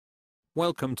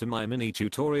Welcome to my mini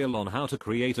tutorial on how to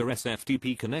create a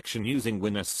SFTP connection using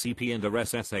WinSCP and a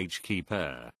SSH key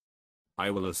pair. I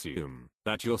will assume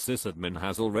that your sysadmin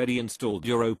has already installed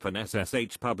your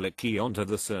OpenSSH public key onto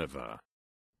the server.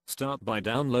 Start by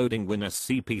downloading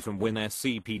WinSCP from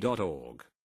winscp.org.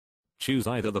 Choose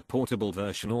either the portable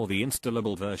version or the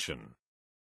installable version.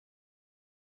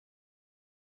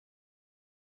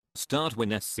 Start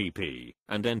WinSCP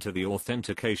and enter the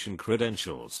authentication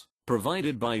credentials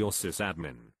provided by your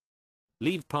sysadmin.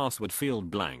 Leave password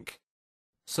field blank.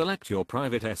 Select your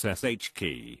private SSH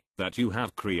key that you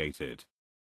have created.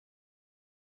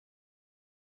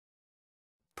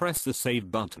 Press the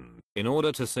Save button in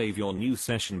order to save your new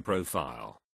session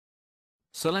profile.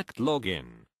 Select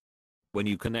Login. When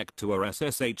you connect to a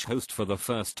SSH host for the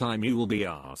first time, you will be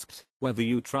asked whether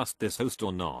you trust this host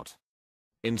or not.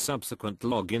 In subsequent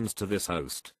logins to this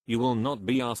host, you will not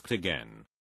be asked again.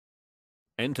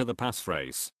 Enter the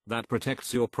passphrase that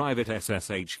protects your private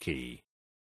SSH key.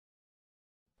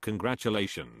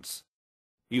 Congratulations!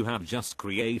 You have just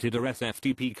created a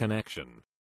SFTP connection.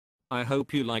 I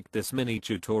hope you liked this mini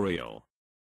tutorial.